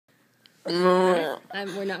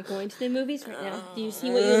We're not going to the movies right now. Do you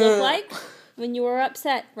see what you look like when you were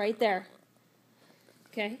upset? Right there.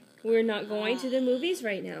 Okay? We're not going to the movies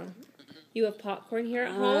right now. You have popcorn here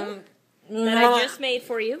at home that I just made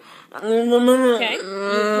for you. Okay? You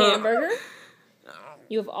have hamburger.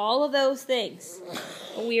 You have all of those things.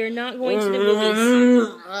 But we are not going to the movies.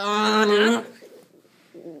 No.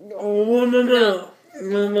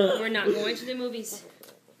 We're not going to the movies.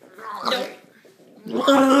 No.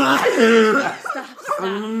 Stop.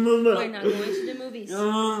 We're not going to the movies.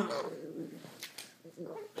 Come on.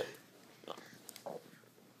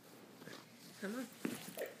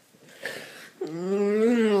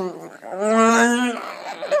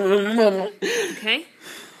 Okay?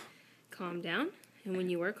 Calm down. And when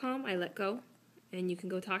you are calm, I let go. And you can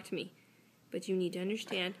go talk to me. But you need to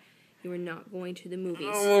understand, you are not going to the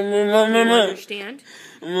movies. You understand?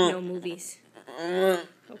 No movies.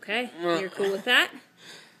 Okay? You're cool with that?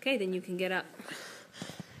 Okay, then you can get up.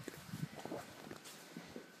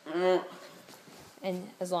 And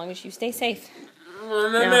as long as you stay safe.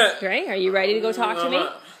 Now, Gray, are you ready to go talk to me?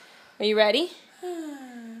 Are you ready?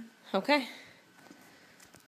 Okay.